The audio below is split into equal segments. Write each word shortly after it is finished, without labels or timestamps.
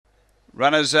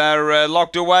Runners are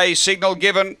locked away. Signal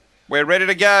given. We're ready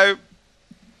to go.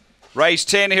 Race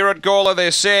 10 here at Gawler.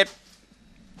 They're set.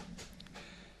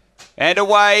 And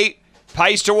away.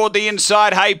 Pace toward the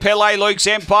inside. Hey Pele, Luke's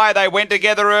Empire. They went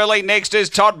together early. Next is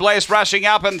Todd Bless rushing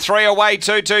up and 3 away.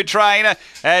 2-2 train.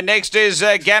 Next is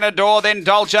Ganador. Then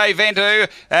Dolce Ventu.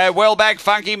 Well back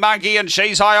Funky Monkey and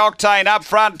She's High Octane. Up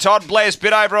front Todd Bless.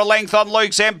 Bit over a length on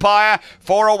Luke's Empire.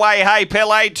 4 away. Hey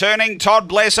Pele turning Todd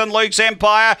Bless and Luke's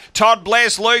Empire. Todd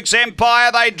Bless, Luke's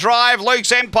Empire. They drive.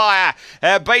 Luke's Empire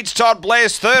beats Todd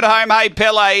Bless. Third home. Hey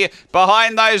Pele.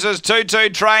 Behind those is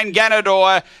 2-2 train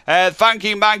Ganador.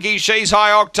 Funky Monkey. She's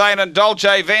High Octane and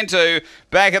Dolce Ventu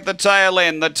back at the tail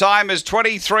end. The time is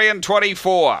 23 and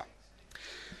 24.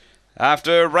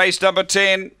 After race number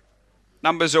 10,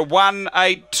 numbers are 1,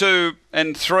 8, 2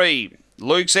 and 3.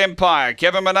 Luke's Empire,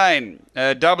 Kevin Manane,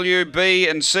 W, B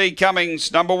and C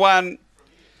Cummings, number 1.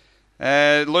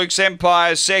 Luke's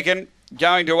Empire, second.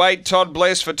 Going to 8, Todd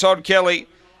Bless for Todd Kelly.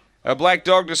 A Black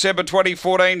Dog, December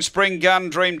 2014, Spring Gun,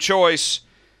 Dream Choice.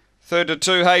 Third to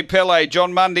 2, Hey Pele.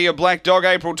 John Mundy, a Black Dog,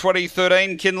 April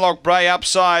 2013. Kinloch Bray,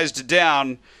 upsized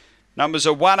down. Numbers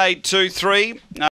are 1, 8, 2, 3.